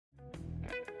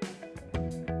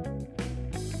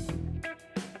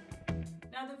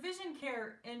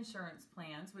their insurance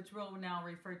plans, which we'll now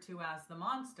refer to as the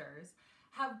monsters,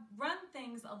 have run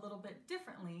things a little bit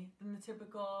differently than the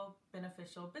typical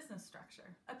beneficial business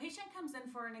structure. A patient comes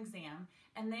in for an exam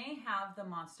and they have the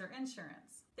monster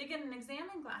insurance. They get an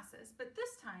exam and glasses, but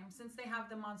this time, since they have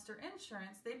the monster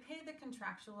insurance, they pay the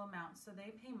contractual amount, so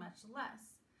they pay much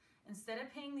less. Instead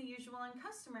of paying the usual and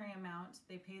customary amount,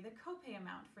 they pay the copay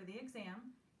amount for the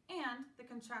exam and the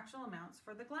contractual amounts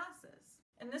for the glasses.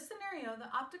 In this scenario, the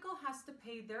optical has to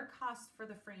pay their cost for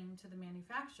the frame to the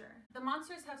manufacturer. The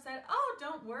monsters have said, "Oh,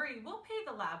 don't worry, we'll pay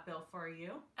the lab bill for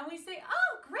you." And we say,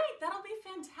 "Oh, great, that'll be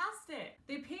fantastic."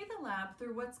 They pay the lab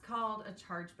through what's called a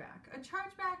chargeback. A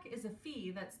chargeback is a fee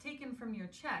that's taken from your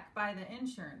check by the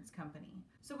insurance company.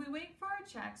 So we wait for our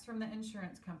checks from the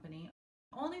insurance company,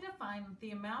 only to find that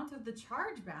the amount of the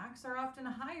chargebacks are often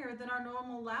higher than our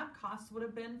normal lab costs would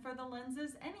have been for the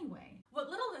lenses anyway. What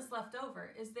little is left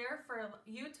over is there for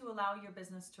you to allow your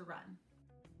business to run.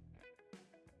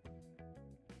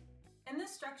 In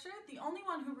this structure, the only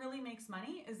one who really makes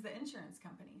money is the insurance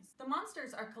companies. The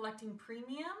monsters are collecting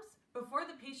premiums before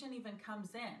the patient even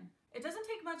comes in. It doesn't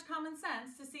take much common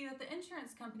sense to see that the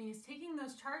insurance company is taking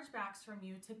those chargebacks from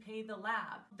you to pay the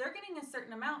lab. They're getting a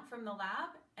certain amount from the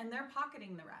lab and they're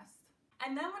pocketing the rest.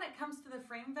 And then when it comes to the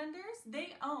frame vendors,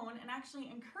 they own and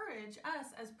actually encourage us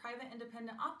as private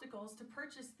independent opticals to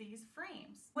purchase these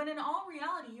frames. When in all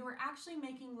reality, you are actually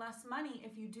making less money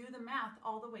if you do the math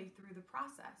all the way through the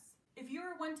process. If you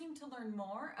are wanting to learn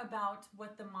more about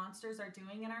what the monsters are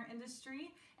doing in our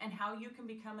industry and how you can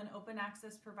become an open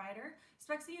access provider,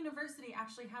 Spexy University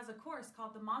actually has a course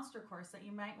called the Monster Course that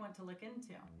you might want to look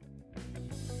into.